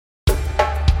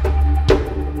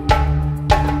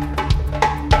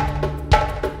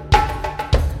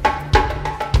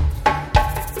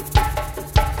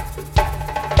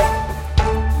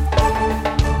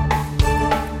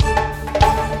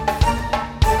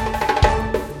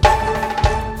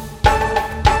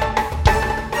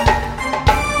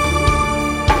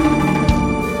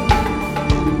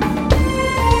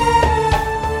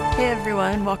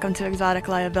welcome to Exotic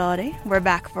Liability. We're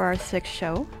back for our 6th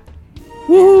show.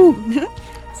 Woo!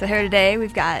 So here today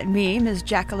we've got me, Ms.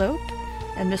 Jackalope,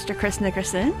 and Mr. Chris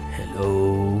Nickerson.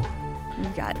 Hello.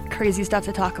 We've got crazy stuff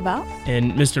to talk about.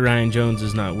 And Mr. Ryan Jones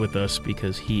is not with us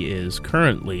because he is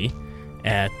currently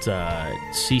at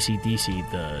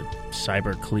CCDC, the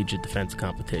Cyber Collegiate Defense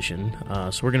Competition.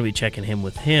 So we're going to be checking him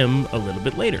with him a little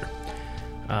bit later.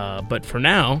 But for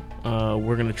now,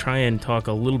 we're going to try and talk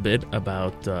a little bit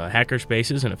about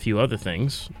hackerspaces and a few other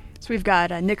things. So we've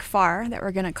got Nick Farr that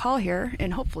we're going to call here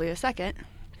in hopefully a second,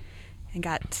 and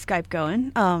got Skype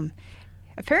going.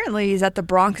 Apparently he's at the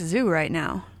Bronx Zoo right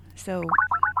now. So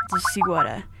just see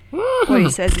what he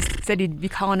says. He said he'd be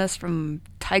calling us from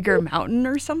Tiger Mountain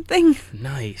or something.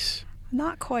 Nice.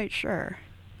 Not quite sure.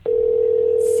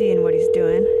 Seeing what he's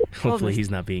doing. Hopefully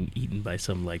he's not being eaten by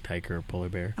some like tiger or polar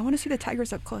bear. I want to see the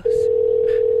tigers up close.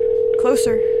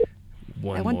 Closer.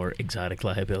 One more exotic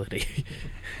liability.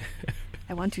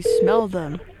 I want to smell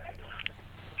them.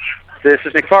 This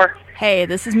is Nick Farr. Hey,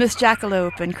 this is Miss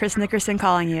Jackalope and Chris Nickerson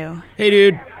calling you. Hey,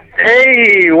 dude.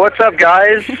 Hey, what's up,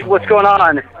 guys? What's going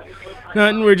on?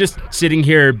 Nothing. We're just sitting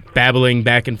here babbling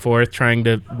back and forth, trying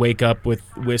to wake up with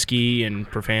whiskey and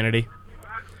profanity.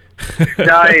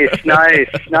 Nice.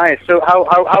 So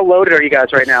how loaded are you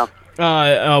guys right now?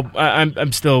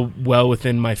 I'm still well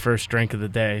within my first drink of the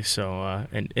day, so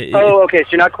okay. So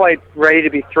you're not quite ready to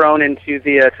be thrown into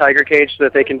the tiger cage so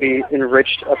that they can be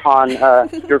enriched upon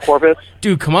your corpus.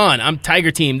 Dude, come on! I'm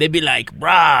Tiger Team. They'd be like,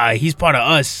 "Rah, he's part of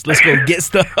us. Let's go get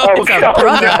stuff." Oh no,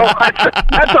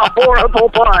 that's a horrible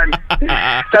pun.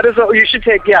 That is what you should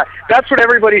take. Yeah, that's what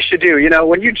everybody should do. You know,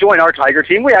 when you join our Tiger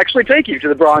Team, we actually take you to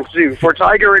the Bronx Zoo for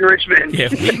tiger enrichment. Yeah,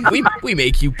 we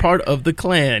make you part of the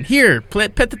clan. Here,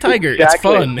 pet the tiger.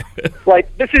 Exactly. It's fun.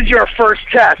 Like, this is your first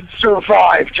test.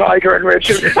 Survive tiger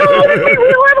enrichment.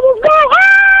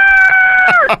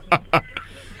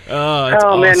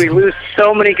 Oh man, awesome. we lose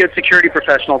so many good security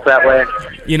professionals that way.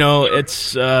 You know,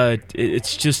 it's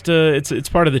just it's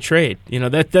part of the trade. You know,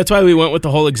 that's why we went with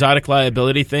the whole exotic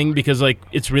liability thing, because like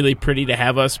it's really pretty to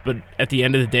have us, but at the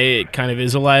end of the day, it kind of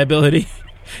is a liability.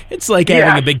 It's like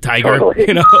having a big tiger. Totally.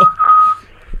 You know.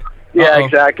 Yeah,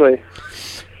 exactly.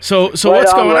 So what's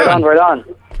going on? Right on.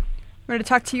 We're going to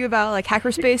talk to you about like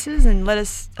hackerspaces and let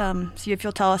us see if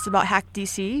you'll tell us about Hack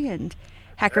DC and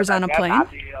Hackers on a Plane.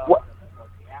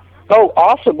 Oh,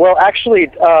 awesome. Well, actually,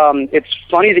 it's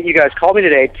funny that you guys called me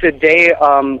today. Today,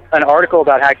 an article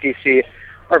about Hack DC,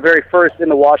 our very first in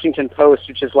the Washington Post,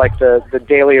 which is like the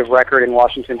daily of record in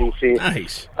Washington, D.C.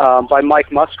 Nice. By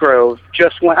Mike Musgrove.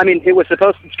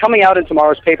 It's coming out in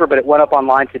tomorrow's paper, but it went up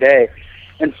online today.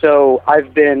 And so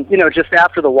I've been, just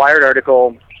after the Wired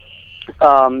article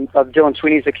of Dylan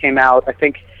Sweeney's that came out, I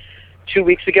think 2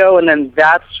 weeks ago, and then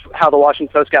that's how the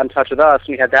Washington Post got in touch with us,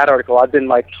 and we had that article. I've been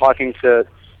talking to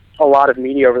a lot of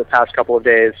media over the past couple of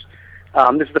days.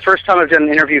 This is the first time I've done an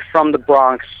interview from the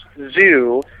Bronx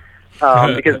Zoo,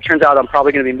 because it turns out I'm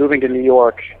probably going to be moving to New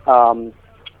York come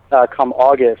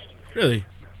August. Really?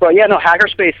 But yeah, no,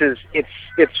 hackerspaces,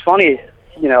 it's funny,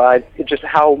 just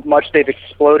how much they've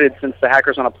exploded since the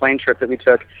Hackers on a Plane trip that we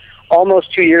took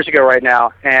almost 2 years ago right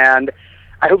now. And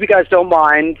I hope you guys don't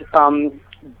mind,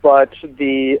 but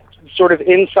the sort of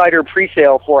insider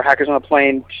pre-sale for Hackers on a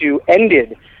Plane 2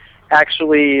 ended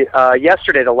actually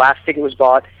yesterday. The last ticket was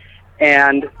bought.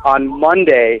 And on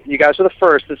Monday, you guys are the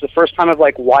first. This is the first time I've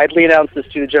widely announced this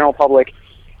to the general public.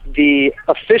 The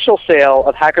official sale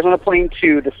of Hackers on a Plane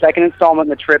 2, the second installment in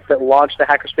the trip that launched the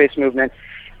hackerspace movement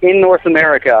in North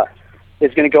America,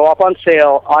 is going to go up on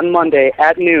sale on Monday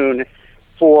at noon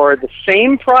for the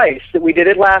same price that we did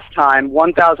it last time,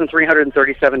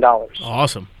 $1,337.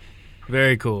 Awesome.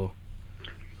 Very cool.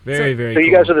 Very cool. So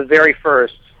you guys are the very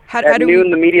first. At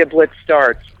noon, the Media Blitz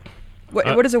starts.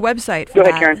 What is a website for Go that?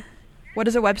 ahead, Karen. What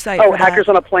is a website for Hackers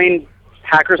on a Plane,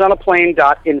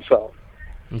 hackersonaplane.info.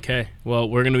 Okay. Well,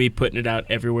 we're going to be putting it out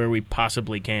everywhere we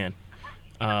possibly can.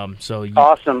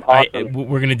 Awesome.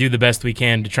 We're going to do the best we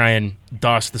can to try and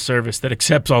DOS the service that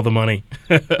accepts all the money.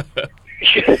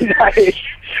 Nice.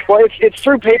 Well, it's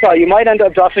through PayPal. You might end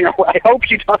up DOSing I hope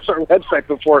you DOS our website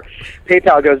before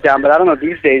PayPal goes down, but I don't know.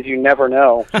 These days, you never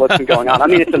know what's been going on. I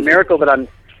mean, it's a miracle that I'm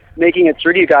making it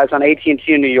through to you guys on AT&T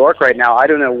in New York right now. I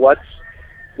don't know what's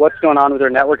going on with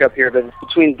their network up here, but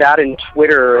between that and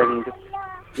Twitter and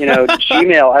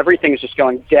Gmail, everything's just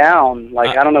going down.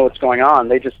 I don't know what's going on.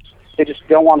 They just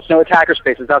don't want us to know. It's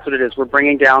hackerspaces. That's what it is. We're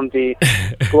bringing down the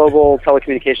global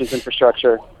telecommunications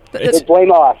infrastructure. They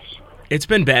blame us. It's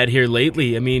been bad here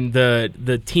lately. I mean,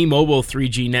 the T-Mobile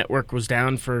 3G network was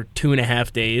down for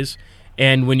 2.5 days,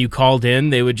 and when you called in,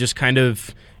 they would just kind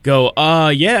of go,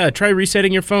 yeah, try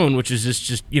resetting your phone, which is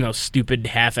just stupid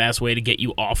half-ass way to get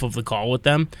you off of the call with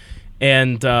them.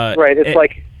 And right, it's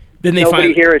like then they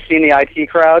nobody here has seen the IT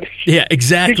crowd. Yeah,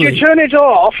 exactly. Did you turn it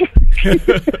off?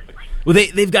 Well,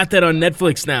 they've got that on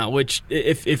Netflix now, which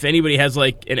if anybody has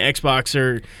like an Xbox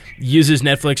or uses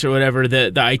Netflix or whatever,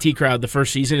 the IT crowd, the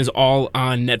first season is all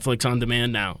on Netflix on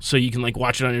demand now, so you can like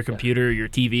watch it on your computer, or your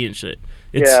TV, and shit.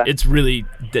 It's really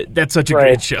that's such a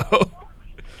great show.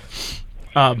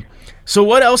 So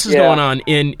what else is going on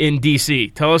in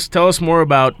DC? Tell us more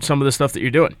about some of the stuff that you're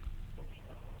doing.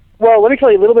 Well, let me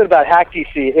tell you a little bit about Hack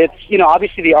DC. It's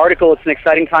obviously the article. It's an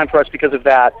exciting time for us because of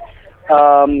that.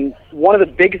 One of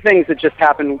the big things that just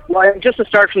happened, just to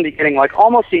start from the beginning, like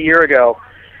almost a year ago,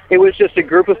 it was just a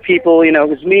group of people, it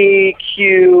was me,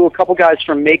 Q, a couple guys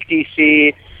from Make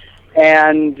DC,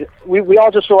 and we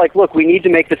all just were like, look, we need to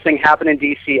make this thing happen in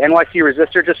DC. NYC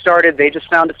Resistor just started. They just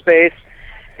found a space.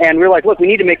 And we were like, look, we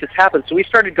need to make this happen. So we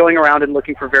started going around and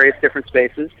looking for various different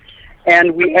spaces.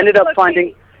 And we ended up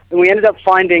finding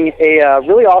a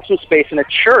really awesome space in a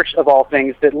church, of all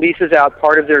things, that leases out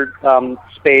part of their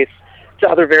space to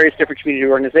other various different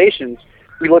community organizations.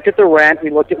 We looked at the rent, we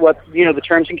looked at what, the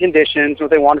terms and conditions, what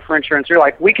they wanted for insurance. We were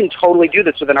like, we can totally do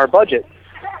this within our budget.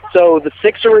 So the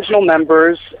 6 original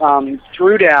members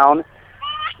threw down,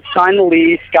 signed the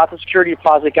lease, got the security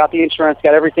deposit, got the insurance,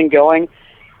 got everything going,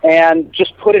 and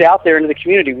just put it out there into the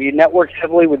community. We networked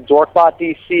heavily with Dorkbot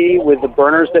DC, with the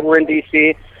burners that were in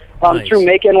DC, Nice. Through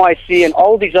Make NYC and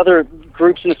all of these other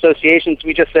groups and associations.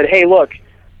 We just said, hey, look,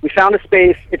 we found a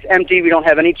space. It's empty. We don't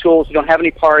have any tools. We don't have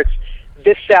any parts.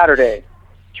 This Saturday,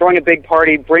 throwing a big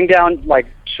party, bring down like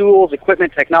tools,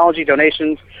 equipment, technology,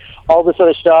 donations, all this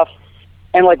other stuff.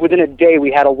 And like within a day,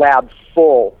 we had a lab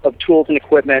full of tools and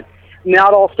equipment.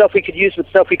 Not all stuff we could use, but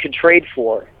stuff we could trade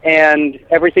for. And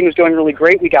everything was going really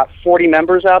great. We got 40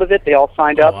 members out of it. They all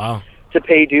signed up to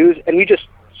pay dues. And we just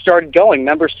started going.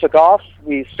 Members took off.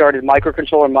 We started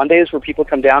Microcontroller Mondays, where people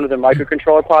come down to their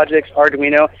microcontroller projects,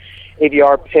 Arduino,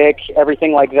 AVR, PIC,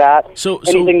 everything like that.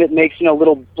 Anything that makes,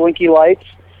 little blinky lights.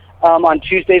 On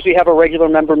Tuesdays, we have a regular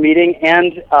member meeting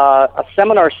and a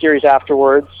seminar series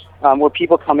afterwards, where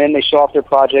people come in, they show off their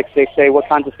projects, they say what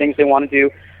kinds of things they want to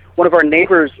do. One of our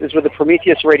neighbors is with the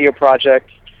Prometheus Radio Project,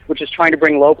 which is trying to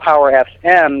bring low-power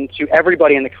FM to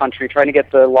everybody in the country, trying to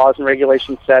get the laws and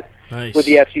regulations set with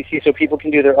the FCC so people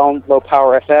can do their own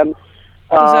low-power FM.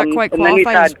 Does that quite and then we've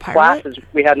qualify as had pirate? classes.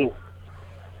 We hadn't.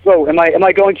 Whoa, am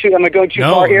I going too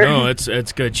far here? No,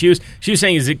 it's good. She was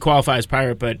saying is it qualify as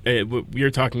pirate, but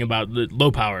you're talking about the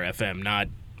low power FM, not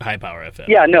high power FM.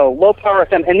 Yeah, no, low power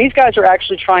FM, and these guys are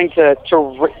actually trying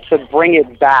to bring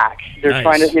it back. They're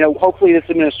trying to, hopefully this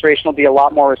administration will be a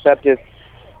lot more receptive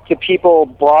to people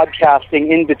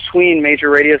broadcasting in between major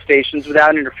radio stations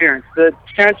without interference. The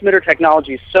transmitter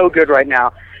technology is so good right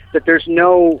now that there's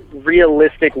no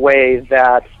realistic way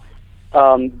that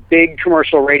big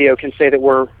commercial radio can say that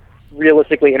we're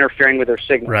realistically interfering with their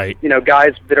signal. Right.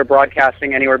 Guys that are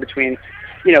broadcasting anywhere between,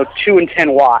 2 and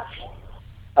 10 watts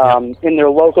in their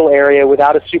local area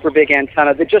without a super big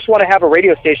antenna. They just want to have a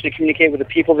radio station to communicate with the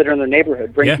people that are in their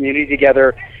neighborhood, bring community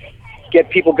together, get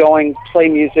people going, play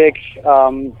music,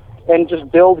 and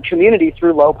just build community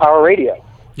through low-power radio.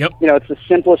 Yep. It's the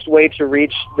simplest way to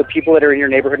reach the people that are in your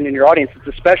neighborhood and in your audience. It's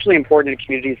especially important in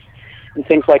communities and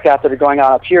things like that are going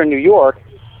on up here in New York.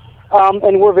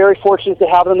 And we're very fortunate to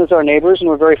have them as our neighbors, and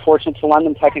we're very fortunate to lend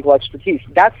them technical expertise.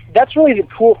 That's really the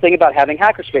cool thing about having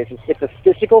hackerspaces. It's a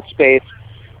physical space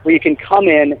where you can come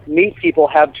in, meet people,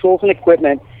 have tools and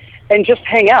equipment, and just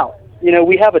hang out.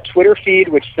 We have a Twitter feed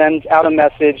which sends out a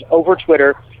message over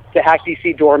Twitter to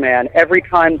HackDC Doorman every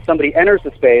time somebody enters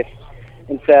the space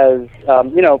and says,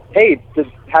 hey, the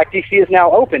HackDC is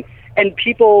now open. And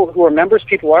people who are members,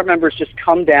 people who aren't members, just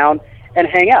come down and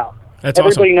hang out. That's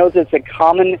Everybody knows it's a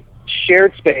common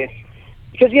shared space.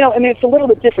 Because, it's a little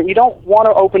bit different. You don't want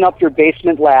to open up your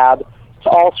basement lab to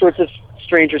all sorts of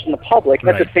strangers in the public.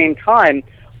 Right. At the same time,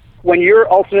 when you're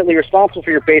ultimately responsible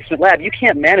for your basement lab, you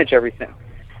can't manage everything.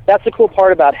 That's the cool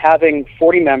part about having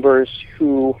 40 members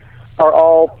who are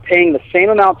all paying the same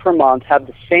amount per month, have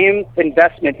the same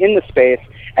investment in the space,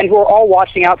 and who are all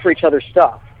watching out for each other's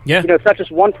stuff. Yeah. It's not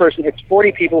just one person, it's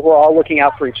 40 people who are all looking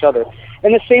out for each other.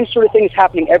 And the same sort of thing is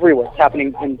happening everywhere. It's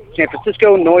happening in San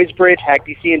Francisco, Noisebridge,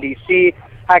 HackDC in DC,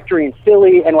 Hackery in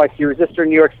Philly, NYC Resistor in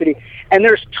New York City. And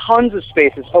there's tons of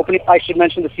spaces opening. I should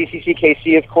mention the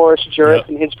CCCKC, of course, Juris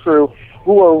and his crew,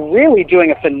 who are really doing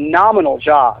a phenomenal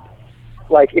job.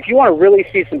 Like, if you want to really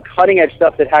see some cutting-edge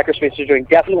stuff that Hackerspace is doing,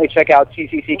 definitely check out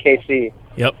CCCKC.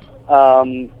 Yep.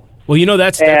 Well,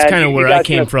 that's And kind of you where I guys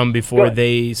came know- from Go before ahead.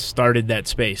 they started that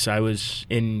space. I was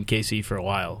in KC for a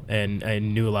while, and I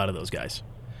knew a lot of those guys.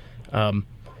 Yeah,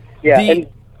 The- and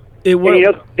It,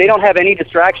 And, they don't have any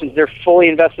distractions. They're fully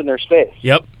invested in their space.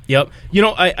 Yep.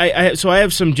 So I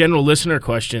have some general listener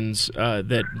questions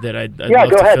that I'd Yeah, love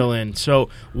go to ahead. fill in. So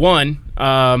one,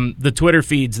 the Twitter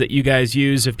feeds that you guys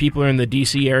use if people are in the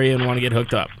DC area and want to get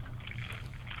hooked up.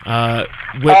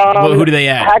 Who do they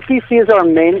add? HackDC is our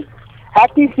main.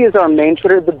 HackDC is our main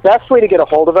Twitter. The best way to get a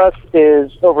hold of us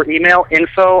is over email,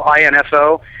 info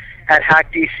at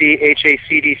hackdc.org.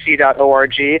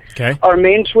 Okay. Our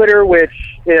main Twitter, which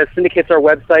syndicates our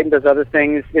website and does other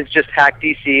things, is just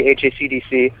HackDC,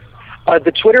 HACDC.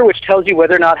 The Twitter, which tells you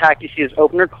whether or not HackDC is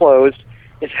open or closed,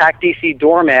 is HackDC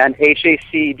Doorman,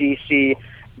 HACDC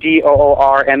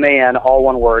DOORMAN, all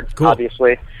one word, Cool.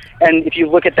 obviously. And if you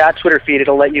look at that Twitter feed,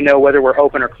 it'll let you know whether we're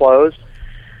open or closed.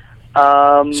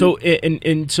 So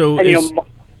and,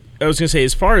 I was going to say,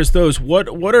 as far as those, what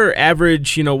are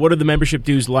average, what are the membership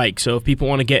dues like? So if people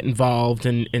want to get involved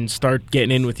and start getting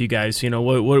in with you guys,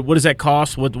 what does that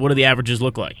cost? What do the averages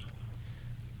look like?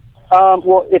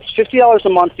 Well, it's $50 a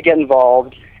month to get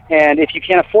involved, and if you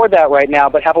can't afford that right now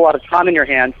but have a lot of time in your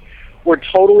hands, we're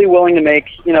totally willing to make,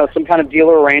 some kind of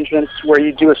dealer arrangements where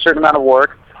you do a certain amount of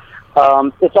work.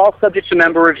 It's all subject to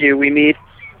member review. We meet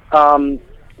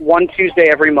one Tuesday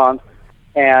every month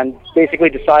and basically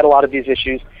decide a lot of these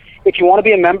issues. If you want to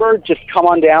be a member, just come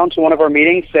on down to one of our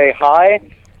meetings, say, hi,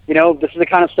 this is the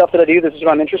kind of stuff that I do, this is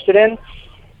what I'm interested in,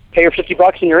 pay your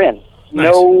 $50 and you're in.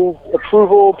 Nice. No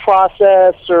approval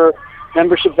process or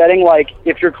membership vetting. Like,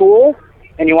 if you're cool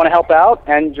and you want to help out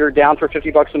and you're down for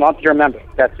 $50 a month, you're a member.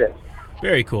 That's it.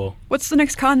 Very cool. What's the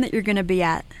next con that you're going to be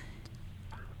at?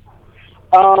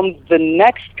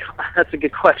 That's a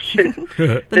good question.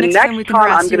 The The next time we next can con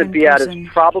harass I'm you going to in be at person. is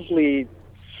probably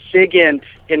SIGINT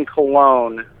in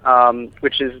Cologne,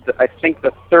 which is, I think,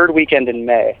 the third weekend in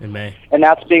May. In May. And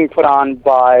that's being put on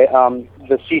by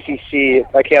the CCC,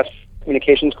 Chaos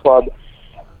Communications Club,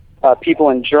 people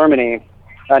in Germany,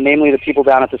 namely the people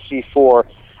down at the C4.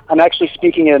 I'm actually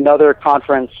speaking at another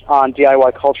conference on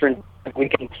DIY culture and the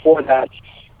weekend before that.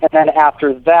 And then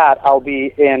after that, I'll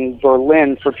be in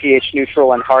Berlin for PH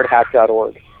Neutral and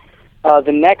hardhack.org.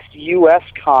 The next U.S.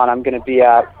 con I'm going to be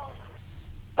at,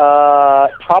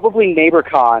 probably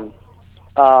NeighborCon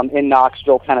in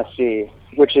Knoxville, Tennessee,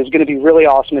 which is going to be really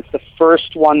awesome. It's the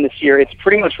first one this year. It's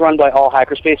pretty much run by all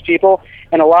hackerspace people,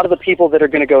 and a lot of the people that are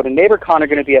going to go to NeighborCon are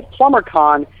going to be at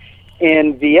PlumberCon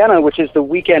in Vienna, which is the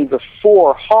weekend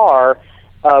before HAR,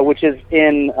 which is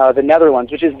in the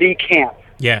Netherlands, which is the camp.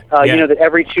 Yeah. That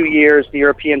every 2 years the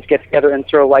Europeans get together and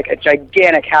throw like a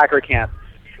gigantic hacker camp.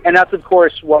 And that's, of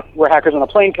course, where Hackers on a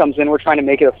Plane comes in. We're trying to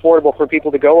make it affordable for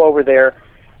people to go over there,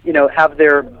 have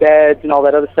their beds and all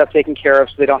that other stuff taken care of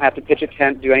so they don't have to pitch a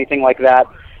tent, do anything like that.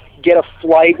 Get a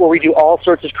flight where we do all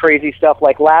sorts of crazy stuff.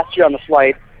 Like last year on the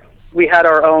flight, we had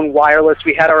our own wireless,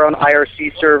 we had our own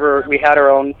IRC server, we had our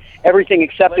own everything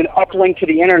except an uplink to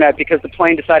the internet because the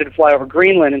plane decided to fly over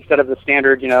Greenland instead of the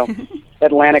standard,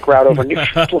 Atlantic route over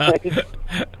Newfoundland.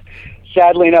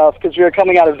 Sadly enough, because we were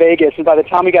coming out of Vegas, and by the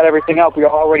time we got everything up, we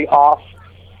were already off,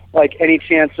 like, any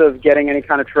chance of getting any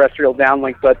kind of terrestrial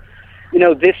downlink. But,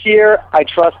 this year, I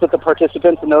trust that the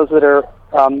participants and those that are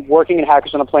working in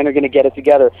Hackers on a Plane are going to get it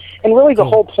together. And really the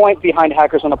whole point behind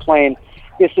Hackers on a Plane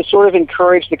is to sort of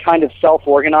encourage the kind of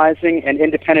self-organizing and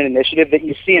independent initiative that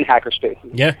you see in hackerspaces.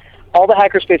 Yeah. All the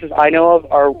hackerspaces I know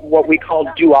of are what we call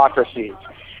duocracies.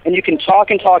 And you can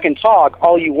talk and talk and talk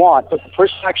all you want, but the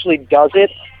person who actually does it,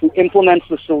 who implements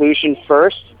the solution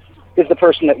first, is the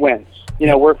person that wins.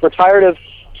 We're tired of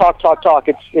talk.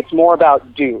 It's more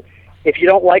about do. If you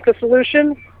don't like the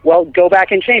solution, well, go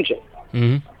back and change it.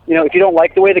 Mm-hmm. If you don't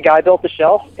like the way the guy built the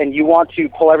shelf and you want to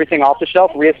pull everything off the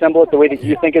shelf, reassemble it the way that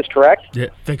you think is correct,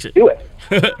 fix it. do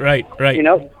it. Right.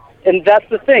 And that's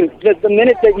the thing. The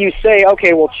minute that you say,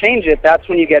 okay, we'll change it, that's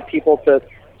when you get people to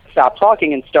stop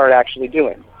talking and start actually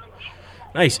doing.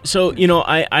 Nice. So,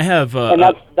 I have... And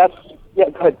that's yeah,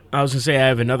 go ahead. I was going to say I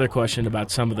have another question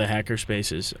about some of the hacker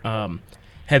spaces.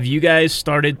 Have you guys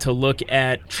started to look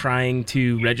at trying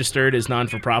to register it as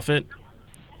non-for-profit?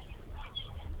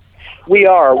 We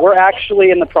are. We're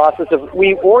actually in the process of...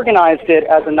 We organized it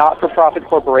as a not-for-profit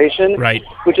corporation, Right.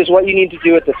 which is what you need to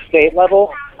do at the state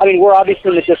level. I mean, we're obviously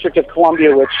in the District of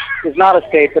Columbia, which is not a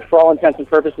state, but for all intents and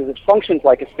purposes, it functions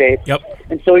like a state. Yep.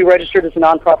 And so we registered as a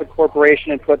nonprofit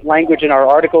corporation and put language in our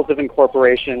articles of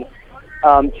incorporation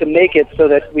to make it so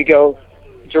that we go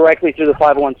directly through the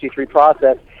 501c3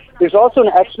 process. There's also an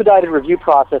expedited review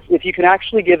process. If you can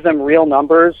actually give them real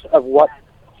numbers of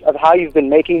how you've been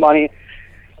making money,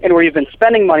 and where you've been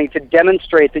spending money to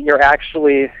demonstrate that you're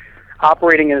actually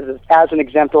operating as an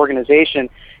exempt organization,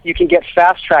 you can get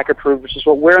fast track approved, which is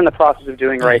what we're in the process of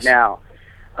doing right now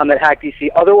at HackDC.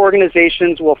 Other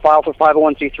organizations will file for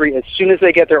 501c3 as soon as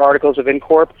they get their articles of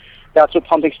incorp. That's what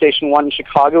Pumping Station 1 in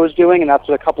Chicago is doing, and that's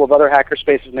what a couple of other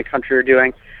hackerspaces in the country are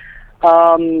doing.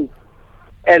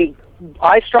 And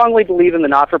I strongly believe in the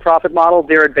not-for-profit model.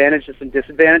 There are advantages and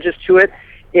disadvantages to it.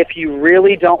 If you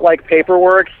really don't like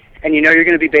paperwork and you know you're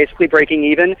going to be basically breaking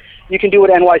even, you can do what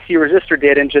NYC Resistor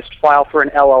did and just file for an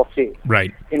LLC.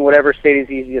 Right. In whatever state is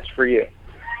easiest for you.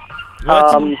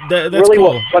 Well, that's really,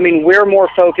 cool. I mean, we're more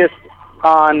focused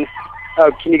on...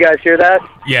 Oh, can you guys hear that?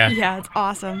 Yeah. Yeah, it's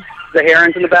awesome. The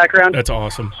herons in the background? That's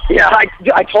awesome. Yeah,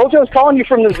 I told you I was calling you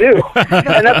from the zoo.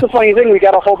 And that's the funny thing. We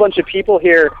got a whole bunch of people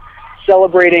here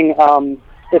celebrating...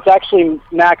 it's actually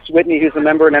Max Whitney, who's a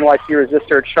member in NYC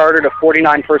Resistor, chartered a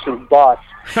 49-person bus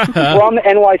from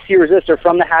NYC Resistor,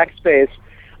 from the Hackspace,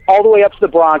 all the way up to the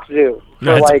Bronx Zoo for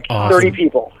That's awesome. 30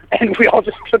 people. And we all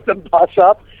just took the bus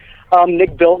up.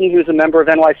 Nick Bilton, who's a member of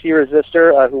NYC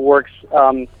Resistor, who works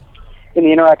in the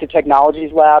Interactive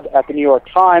Technologies Lab at the New York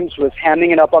Times, was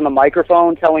hamming it up on the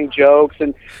microphone, telling jokes,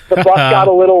 and the bus got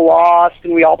a little lost,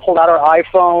 and we all pulled out our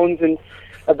iPhones, and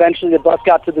eventually the bus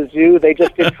got to the zoo. They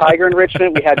just did tiger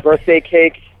enrichment. We had birthday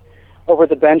cake over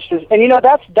the benches. And, you know,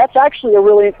 that's actually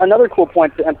another cool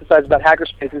point to emphasize about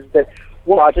Hackerspace is that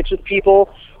projects with people,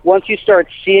 once you start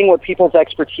seeing what people's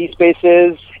expertise base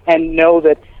is and know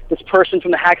that this person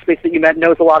from the Hackspace that you met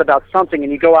knows a lot about something,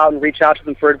 and you go out and reach out to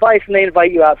them for advice, and they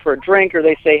invite you out for a drink, or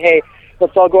they say, hey,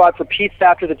 let's all go out for pizza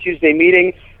after the Tuesday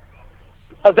meeting,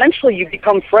 eventually you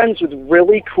become friends with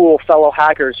really cool fellow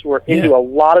hackers who are into a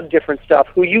lot of different stuff,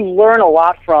 who you learn a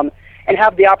lot from and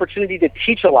have the opportunity to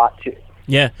teach a lot to.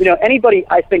 Yeah. You know,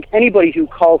 I think anybody who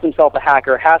calls himself a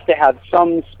hacker has to have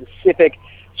some specific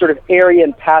sort of area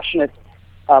and passionate,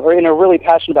 or really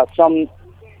passionate about some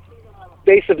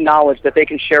base of knowledge that they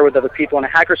can share with other people. And a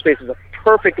hackerspace is a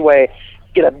perfect way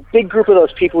to get a big group of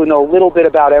those people who know a little bit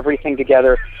about everything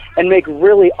together and make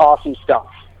really awesome stuff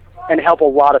and help a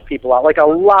lot of people out. Like, a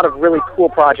lot of really cool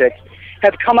projects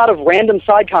have come out of random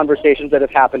side conversations that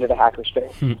have happened at a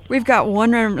hackerspace. We've got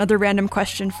other random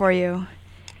question for you.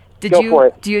 Go for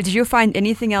it. Did you find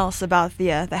anything else about the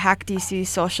HackDC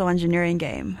social engineering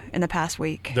game in the past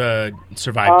week? The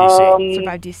Survive DC.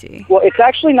 Survive DC. Well, it's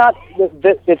actually not.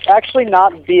 It's actually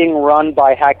not being run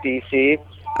by HackDC.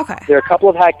 Okay. There are a couple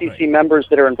of HackDC members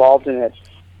that are involved in it,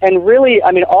 and really,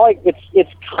 I mean,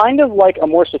 it's kind of like a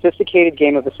more sophisticated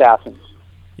game of Assassins.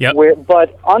 Yep.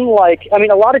 But unlike, I mean,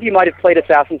 a lot of you might have played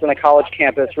Assassins on a college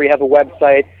campus where you have a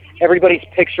website, everybody's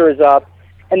picture is up,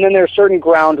 and then there are certain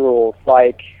ground rules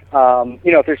like.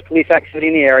 If there's police activity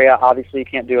in the area, obviously you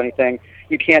can't do anything.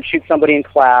 You can't shoot somebody in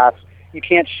class. You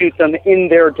can't shoot them in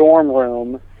their dorm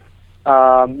room.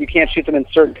 You can't shoot them in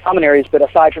certain common areas, but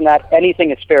aside from that,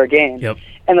 anything is fair game. Yep.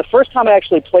 And the first time I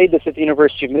actually played this at the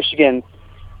University of Michigan,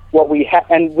 what we had,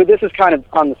 and this is kind of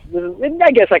on the,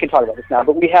 I guess I can talk about this now,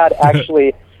 but we had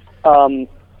actually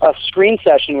a screen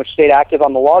session which stayed active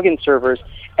on the login servers,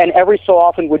 and every so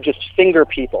often would just finger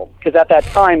people. Because at that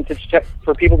time,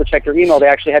 for people to check their email, they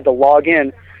actually had to log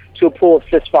in to a pool of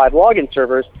SysV login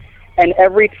servers. And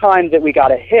every time that we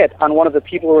got a hit on one of the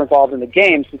people who were involved in the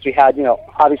game, since we had,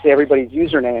 obviously everybody's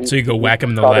username. So you go whack them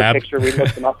in the lab? We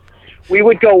looked them up. We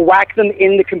would go whack them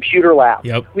in the computer lab.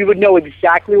 Yep. We would know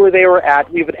exactly where they were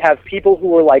at. We would have people who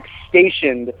were,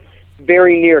 stationed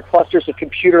very near clusters of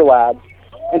computer labs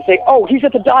and say, oh, he's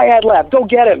at the Dyad lab, go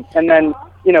get him. And then,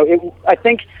 I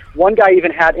think one guy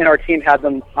even in our team had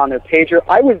them on their pager.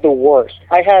 I was the worst.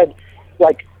 I had,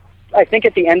 I think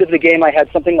at the end of the game I had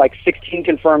something like 16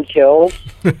 confirmed kills,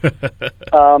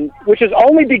 which is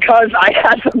only because I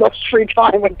had the most free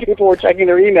time when people were checking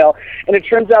their email. And it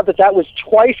turns out that was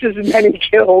twice as many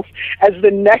kills as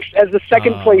the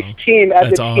second place team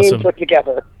as the awesome. team put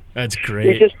together. That's great.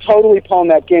 We just totally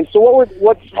pwned that game. So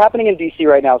what's happening in DC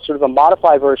right now is sort of a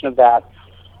modified version of that,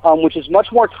 which is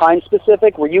much more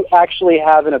time-specific, where you actually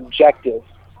have an objective.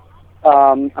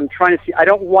 I'm trying to see. I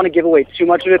don't want to give away too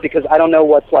much of it because I don't know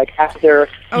what's out there.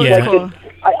 Oh, yeah. Cool.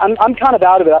 I'm kind of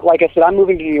out of it. Like I said, I'm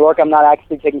moving to New York. I'm not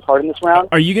actually taking part in this round.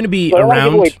 Are you going to be so around? I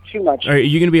don't want to give away too much. Are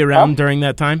you going to be around during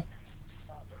that time?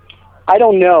 I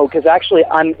don't know, because actually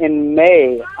in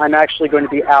May. I'm actually going to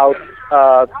be out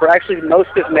for actually most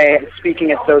of May,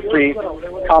 speaking at those 3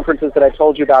 conferences that I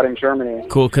told you about in Germany.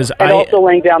 Cool, because also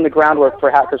laying down the groundwork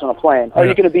for Hackers on a Plane. Are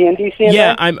you going to be in DC?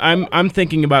 Yeah, I'm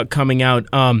thinking about coming out.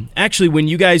 Actually, when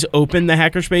you guys opened the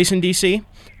Hackerspace in DC,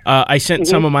 I sent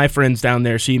some of my friends down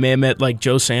there. So you may have met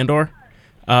Joe Sandor.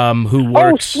 who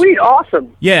works. Oh, sweet,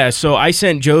 awesome. Yeah, so I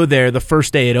sent Joe there the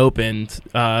first day it opened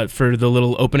for the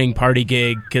little opening party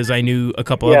gig because I knew a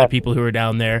couple other people who were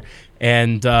down there,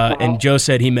 and Joe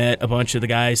said he met a bunch of the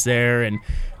guys there, and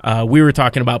we were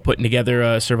talking about putting together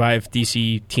a Survive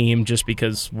DC team just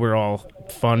because we're all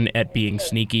fun at being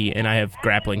sneaky, and I have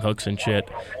grappling hooks and shit.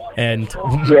 And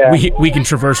we can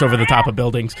traverse over the top of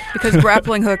buildings. Because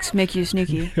grappling hooks make you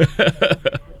sneaky.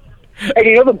 And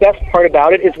you know the best part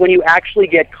about it is when you actually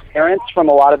get clearance from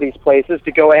a lot of these places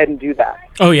to go ahead and do that.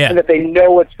 Oh, yeah. And that they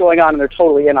know what's going on and they're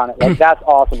totally in on it. Like, that's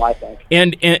awesome, I think.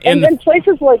 And then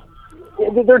places like,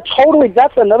 they're totally,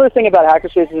 that's another thing about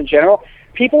hackerspaces in general.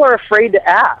 People are afraid to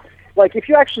ask. Like, if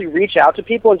you actually reach out to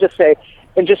people and just say,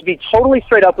 and just be totally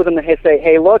straight up with them and say,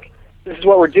 hey, look, this is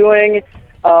what we're doing.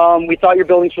 We thought your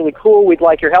building's really cool. We'd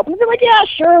like your help. And they're like, yeah,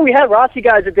 sure. We had Rossi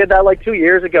guys that did that like 2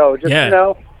 years ago. Just, you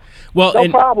know. Well, no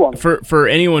problem. For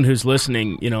anyone who's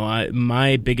listening, you know,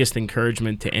 my biggest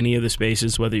encouragement to any of the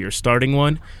spaces, whether you're starting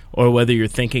one or whether you're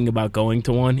thinking about going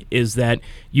to one, is that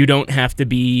you don't have to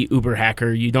be uber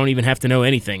hacker. You don't even have to know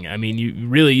anything. I mean,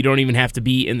 you don't even have to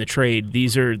be in the trade.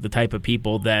 These are the type of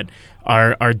people that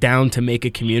are down to make a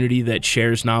community that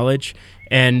shares knowledge.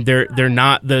 And they're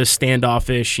not the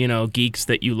standoffish, you know, geeks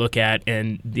that you look at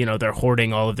and, you know, they're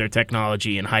hoarding all of their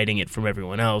technology and hiding it from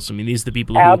everyone else. I mean, these are the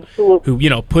people who you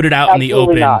know, put it out in the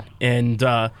open. Not.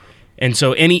 And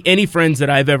so any friends that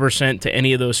I've ever sent to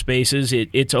any of those spaces,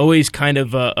 it's always kind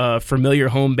of a familiar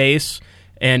home base.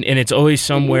 And it's always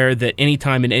somewhere that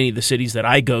anytime in any of the cities that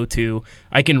I go to,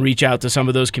 I can reach out to some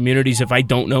of those communities if I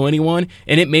don't know anyone.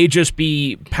 And it may just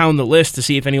be pound the list to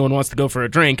see if anyone wants to go for a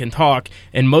drink and talk.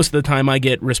 And most of the time I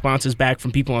get responses back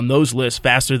from people on those lists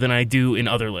faster than I do in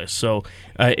other lists. So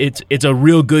it's a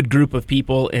real good group of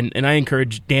people. And I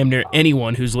encourage damn near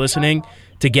anyone who's listening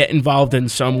to get involved in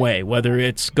some way, whether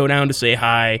it's go down to say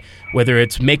hi, whether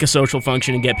it's make a social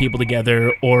function and get people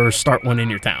together, or start one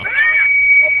in your town.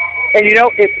 And, you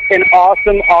know, it's an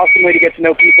awesome, awesome way to get to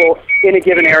know people in a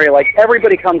given area. Like,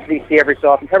 everybody comes to D.C. every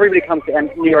so often. Everybody comes to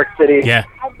New York City,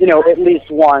 you know, at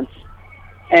least once.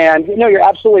 And, you know, you're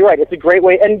absolutely right. It's a great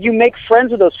way. And you make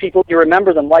friends with those people. You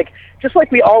remember them. Like, just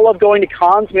like we all love going to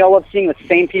cons, we all love seeing the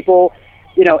same people,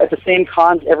 you know, at the same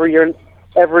cons every year,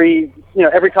 every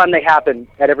time they happen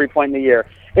at every point in the year.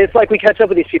 It's like we catch up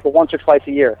with these people once or twice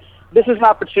a year. This is an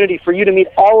opportunity for you to meet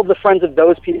all of the friends of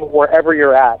those people wherever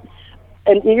you're at.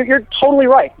 And you're totally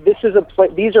right.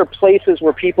 These are places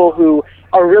where people who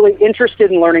are really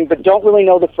interested in learning but don't really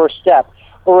know the first step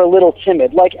or are a little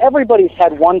timid. Like, everybody's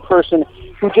had one person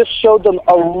who just showed them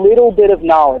a little bit of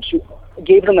knowledge, who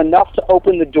gave them enough to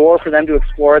open the door for them to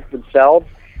explore it themselves.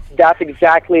 That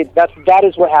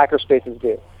is what hackerspaces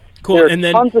do. Cool. There are and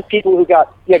then tons of people who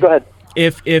got... Yeah, go ahead.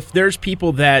 If there's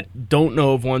people that don't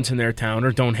know of ones in their town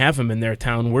or don't have them in their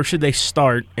town, where should they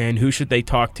start and who should they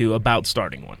talk to about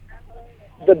starting one?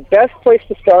 The best place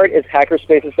to start is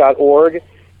hackerspaces.org.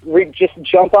 Just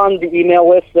jump on the email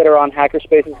lists that are on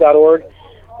hackerspaces.org.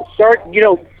 Start, you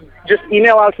know, just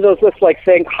email out to those lists like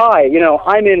saying, hi, you know,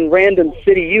 I'm in random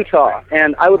city, Utah,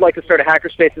 and I would like to start a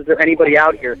hackerspace. Is there anybody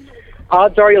out here?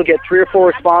 Odds are you'll get 3 or 4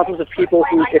 responses of people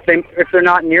who, if they're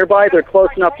not nearby, they're close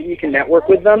enough that you can network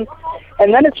with them.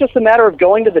 And then it's just a matter of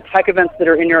going to the tech events that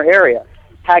are in your area.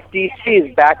 Hack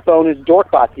DC's backbone is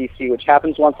Dorkbot DC, which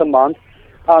happens once a month.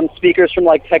 Speakers from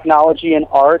like technology and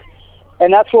art,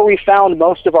 and that's where we found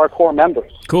most of our core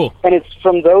members. Cool. And it's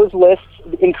from those lists.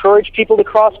 Encourage people to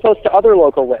cross-post to other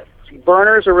local lists.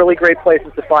 Burners are really great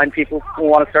places to find people who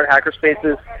want to start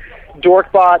hackerspaces.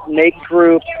 Dorkbot, Make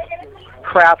groups,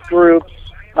 craft groups,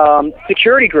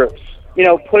 security groups. You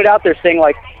know, put it out there saying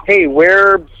like, hey,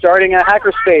 we're starting a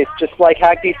hackerspace just like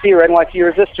Hack DC or NYC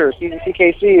Resistor, or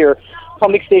CCKC, or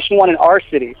Pumping Station 1 in our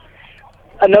city.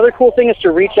 Another cool thing is to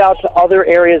reach out to other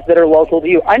areas that are local to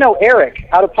you. I know Eric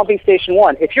out of Pumping Station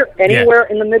 1. If you're anywhere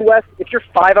in the Midwest, if you're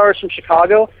 5 hours from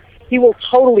Chicago, he will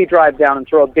totally drive down and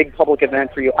throw a big public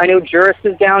event for you. I know Juris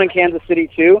is down in Kansas City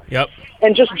too. Yep.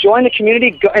 And just join the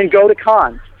community and go to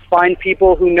cons. Find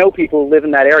people who know people who live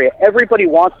in that area. Everybody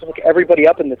wants to hook everybody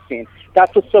up in this scene.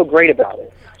 That's what's so great about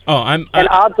it. And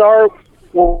odds are,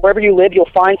 wherever you live, you'll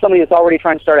find somebody that's already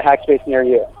trying to start a hack space near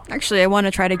you. Actually, I want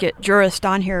to try to get Jurist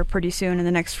on here pretty soon in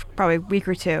the next probably week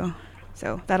or two.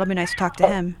 So that'll be nice to talk to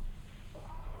him.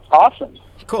 Awesome.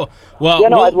 Cool. Well,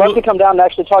 I'd love to come down and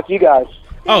actually talk to you guys.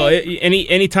 Oh,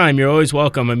 any time. You're always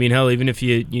welcome. I mean, hell, even if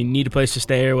you need a place to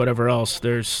stay or whatever else,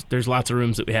 there's lots of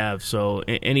rooms that we have. So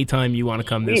anytime you want to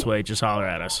come this way, just holler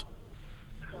at us.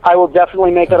 I will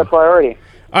definitely make that a priority.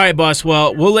 All right, boss.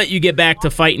 Well, we'll let you get back to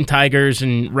fighting tigers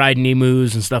and riding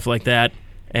emus and stuff like that,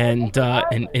 and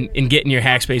getting your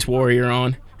Hackspace Warrior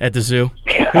on. At the zoo.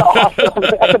 Awesome.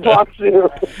 At the Bronx Zoo.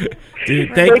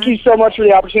 Dude, thank you so much for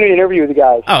the opportunity to interview with you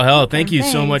guys. Oh, hell, thank you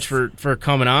so Thanks. much for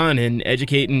coming on and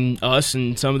educating us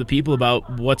and some of the people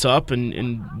about what's up,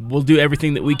 and we'll do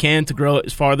everything that we can to grow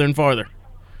it farther and farther.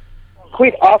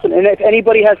 Sweet, awesome. And if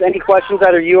anybody has any questions,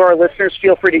 either you or our listeners,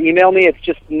 feel free to email me. It's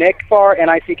just nickfarr,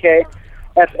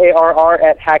 NICKFARR,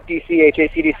 at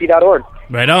hackdchacdc.org.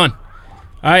 Right on.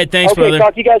 All right, thanks, Okay, brother.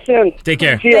 talk to you guys soon. Take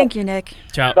care. See ya. Thank you, Nick.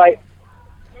 Ciao. Bye.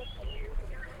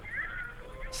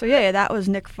 So yeah, that was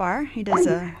Nick Farr. He does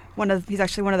he's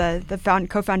actually one of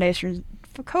the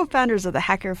co-founders of the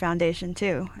Hacker Foundation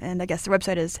too, and I guess the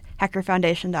website is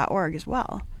hackerfoundation.org as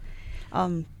well.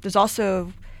 There's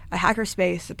also a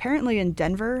hackerspace apparently in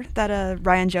Denver that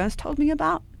Ryan Jones told me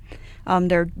about.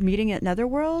 They're meeting at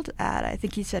Netherworld at, I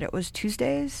think he said it was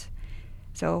Tuesdays.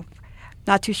 So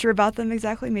not too sure about them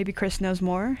exactly. Maybe Chris knows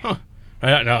more. Huh.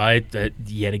 No,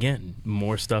 yet again,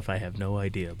 more stuff I have no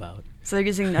idea about. So they're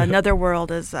using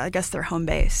Netherworld as, I guess, their home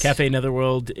base. Cafe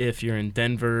Netherworld, if you're in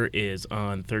Denver, is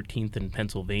on 13th in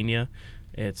Pennsylvania.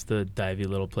 It's the divey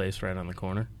little place right on the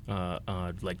corner,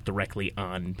 like directly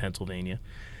on Pennsylvania.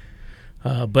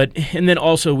 And then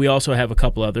also we also have a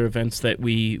couple other events that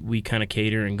we kind of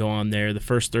cater and go on there. The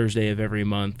first Thursday of every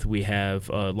month we have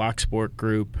a lock sport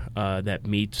group that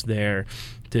meets there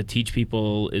to teach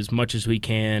people as much as we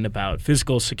can about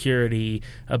physical security,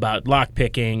 about lock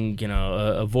picking,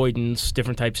 avoidance,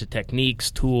 different types of techniques,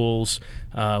 tools.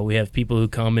 We have people who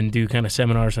come and do kind of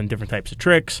seminars on different types of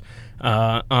tricks.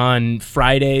 On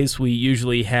Fridays, we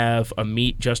usually have a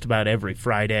meet just about every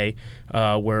Friday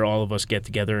where all of us get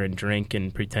together and drink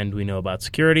and pretend we know about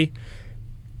security.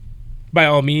 By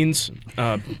all means,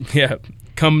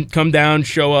 come down,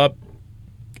 show up,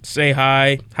 say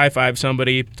hi, high-five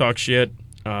somebody, talk shit,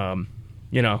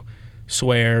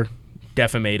 swear,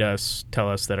 defamate us, tell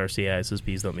us that our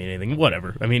CISSPs don't mean anything,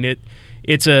 whatever. I mean,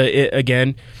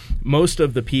 again, most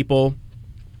of the people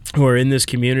who are in this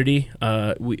community,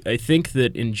 I think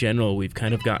that in general we've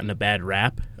kind of gotten a bad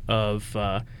rap of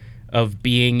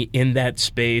being in that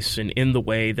space and in the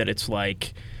way that it's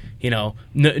like,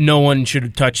 no one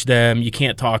should touch them. You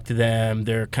can't talk to them.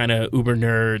 They're kind of uber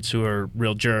nerds who are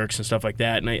real jerks and stuff like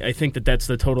that. And I think that that's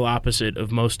the total opposite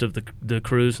of most of the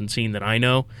crews and scene that I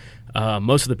know.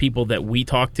 Most of the people that we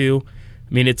talk to,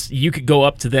 I mean, you could go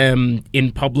up to them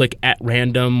in public at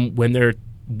random when they're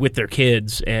with their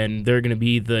kids, and they're going to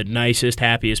be the nicest,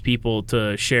 happiest people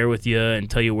to share with you and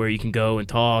tell you where you can go and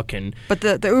talk. But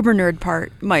the uber nerd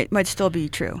part might still be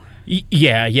true.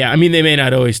 Yeah. I mean, they may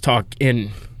not always talk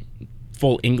in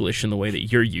full English in the way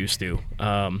that you're used to.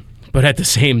 But at the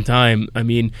same time, I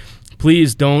mean,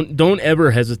 please don't ever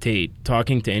hesitate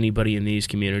talking to anybody in these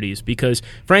communities, because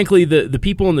frankly, the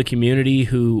people in the community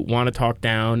who want to talk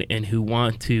down and who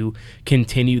want to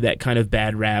continue that kind of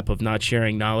bad rap of not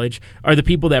sharing knowledge are the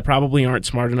people that probably aren't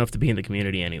smart enough to be in the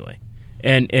community anyway.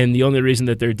 And the only reason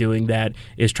that they're doing that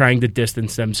is trying to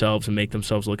distance themselves and make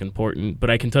themselves look important.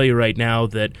 But I can tell you right now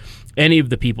that any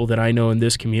of the people that I know in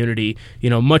this community,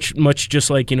 much just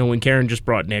like, when Karen just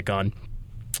brought Nick on,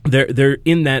 they're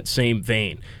in that same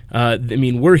vein. I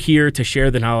mean, we're here to share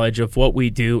the knowledge of what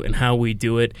we do and how we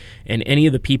do it. And any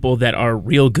of the people that are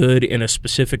real good in a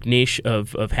specific niche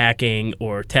of hacking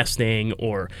or testing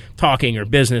or talking or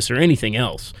business or anything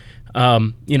else,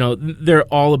 they're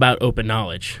all about open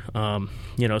knowledge.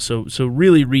 So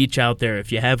really reach out there.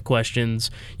 If you have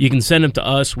questions, you can send them to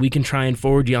us. We can try and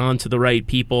forward you on to the right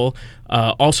people.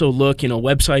 Also look,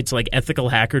 websites like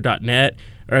ethicalhacker.net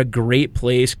are a great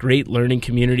place, great learning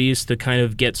communities to kind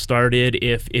of get started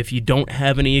if you don't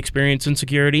have any experience in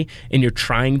security and you're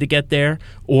trying to get there,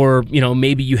 or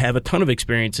maybe you have a ton of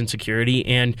experience in security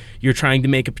and you're trying to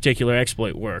make a particular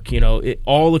exploit work.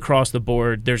 All across the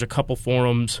board, there's a couple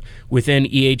forums within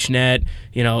EHNet,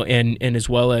 and as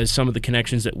well as some of the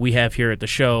connections that we have here at the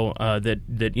show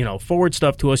that forward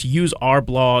stuff to us. Use our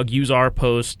blog, use our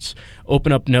posts,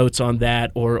 open up notes on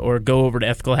that, or go over to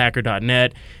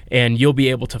ethicalhacker.net, and you'll be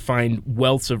able to find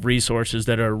wealths of resources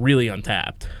that are really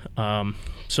untapped.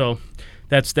 So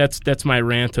that's my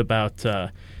rant about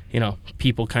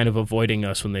people kind of avoiding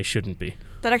us when they shouldn't be.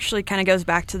 That actually kind of goes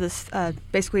back to this,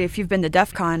 basically, if you've been to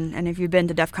DEF CON, and if you've been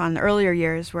to DEF CON in the earlier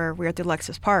years where we were at the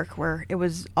Lexus Park, where it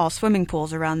was all swimming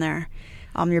pools around there,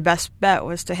 your best bet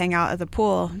was to hang out at the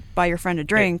pool, buy your friend a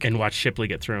drink. And watch Shipley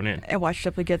get thrown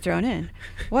in.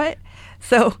 What?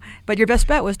 So, but your best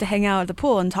bet was to hang out at the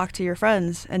pool and talk to your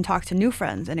friends and talk to new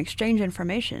friends and exchange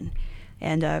information.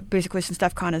 And basically, since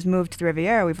DEF CON has moved to the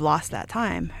Riviera, we've lost that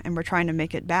time, and we're trying to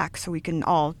make it back so we can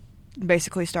all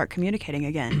basically start communicating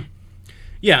again.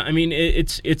 Yeah, I mean,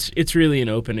 it's really an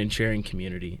open and sharing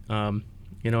community.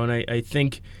 You know, and I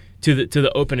think to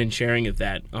the open and sharing of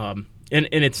that, and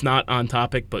it's not on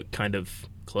topic, but kind of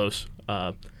close.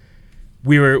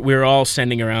 We were all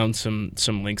sending around some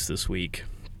links this week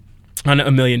on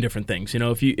a million different things. You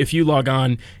know, if you log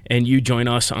on and you join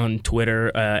us on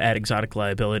Twitter at Exotic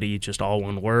Liability, just all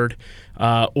one word,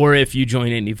 or if you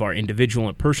join any of our individual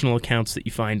and personal accounts that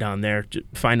you find on there,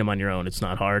 find them on your own. It's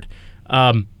not hard.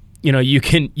 You know, you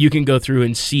can go through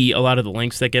and see a lot of the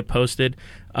links that get posted.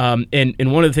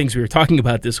 And one of the things we were talking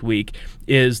about this week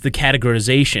is the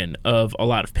categorization of a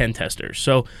lot of pen testers.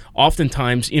 So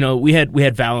oftentimes, you know, we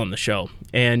had Val on the show,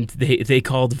 and they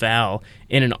called Val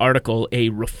in an article a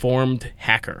reformed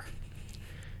hacker.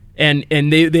 And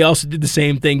they also did the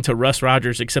same thing to Russ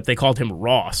Rogers, except they called him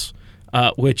Ross,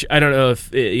 which I don't know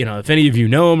if any of you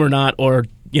know him or not, or,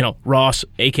 you know, Ross,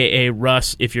 a.k.a.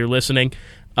 Russ, if you're listening.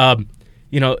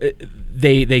 You know,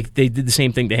 they did the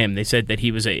same thing to him. They said that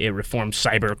he was a reformed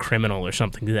cyber criminal or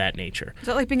something to that nature. Is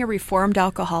that like being a reformed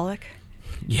alcoholic?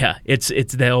 Yeah, it's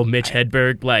the old Mitch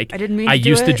Hedberg. Like, I didn't mean I to do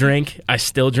used to it. drink, I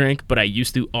still drink, but I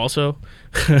used to also.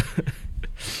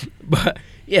 But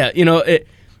yeah, you know,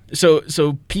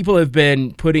 so people have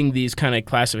been putting these kind of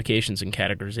classifications and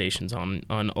categorizations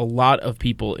on a lot of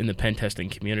people in the pen testing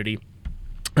community,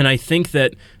 and I think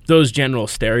that those general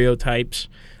stereotypes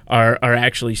are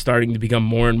actually starting to become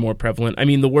more and more prevalent. I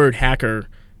mean, the word hacker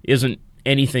isn't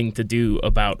anything to do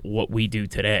about what we do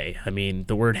today. I mean,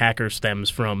 the word hacker stems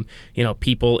from, you know,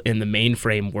 people in the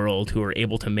mainframe world who are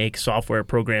able to make software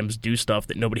programs do stuff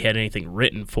that nobody had anything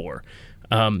written for.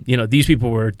 You know, these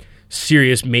people were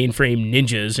serious mainframe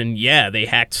ninjas, and yeah, they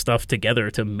hacked stuff together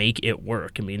to make it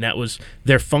work. I mean, that was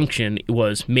their function,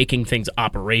 was making things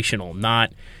operational,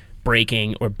 not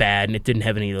breaking or bad, and it didn't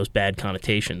have any of those bad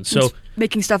connotations. So it's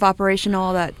making stuff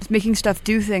operational, it's making stuff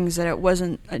do things that it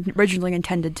wasn't originally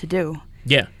intended to do.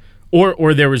 Yeah.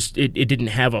 Or there was it didn't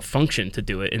have a function to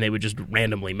do it, and they would just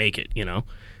randomly make it, you know.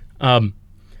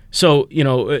 So, you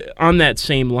know, on that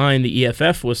same line, the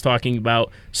EFF was talking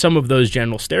about some of those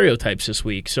general stereotypes this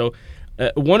week. So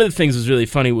one of the things that was really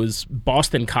funny was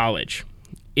Boston College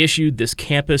issued this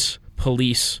campus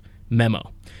police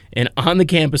memo. And on the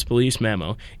campus police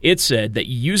memo, it said that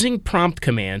using prompt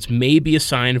commands may be a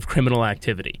sign of criminal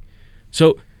activity.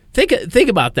 So think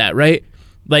about that, right?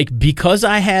 Like, because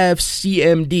I have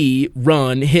CMD,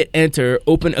 run, hit enter,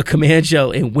 open a command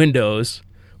shell in Windows,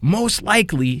 most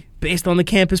likely, based on the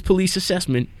campus police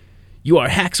assessment, you are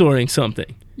hacksawing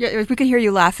something. Yeah, we can hear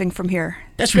you laughing from here.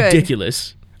 That's Good.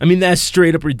 ridiculous. I mean, that's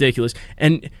straight up ridiculous.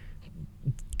 And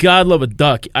God love a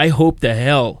duck, I hope to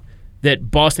hell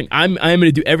that Boston, I'm going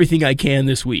to do everything I can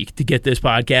this week to get this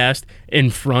podcast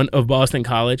in front of Boston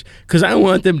College, because I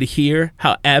want them to hear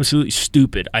how absolutely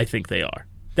stupid I think they are.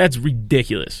 That's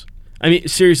ridiculous. I mean,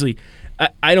 seriously,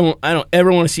 I don't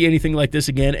ever want to see anything like this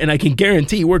again, and I can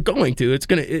guarantee we're going to.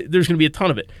 There's gonna be a ton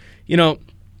of it, you know.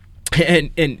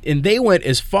 And they went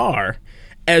as far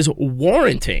as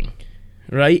warranting,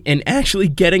 right, and actually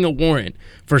getting a warrant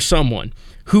for someone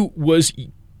who was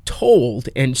told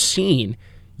and seen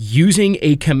using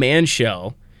a command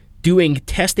shell, doing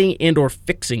testing and or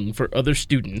fixing for other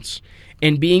students,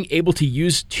 and being able to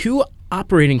use two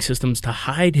operating systems to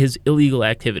hide his illegal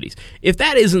activities. If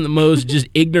that isn't the most just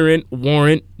ignorant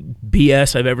warrant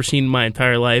BS I've ever seen in my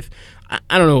entire life,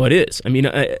 I don't know what is. I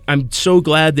mean, I'm so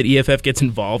glad that EFF gets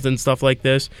involved in stuff like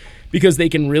this, because they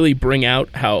can really bring out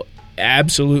how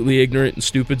absolutely ignorant and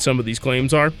stupid some of these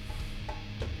claims are.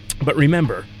 But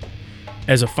remember,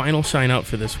 as a final sign out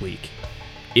for this week,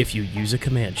 if you use a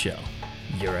command shell,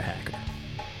 you're a hacker.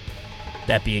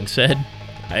 That being said,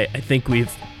 I think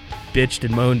we've bitched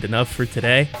and moaned enough for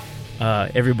today.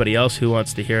 Everybody else who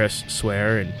wants to hear us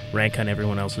swear and rank on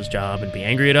everyone else's job and be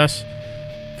angry at us,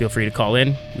 feel free to call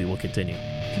in. We will continue.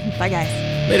 Bye,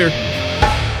 guys. Later.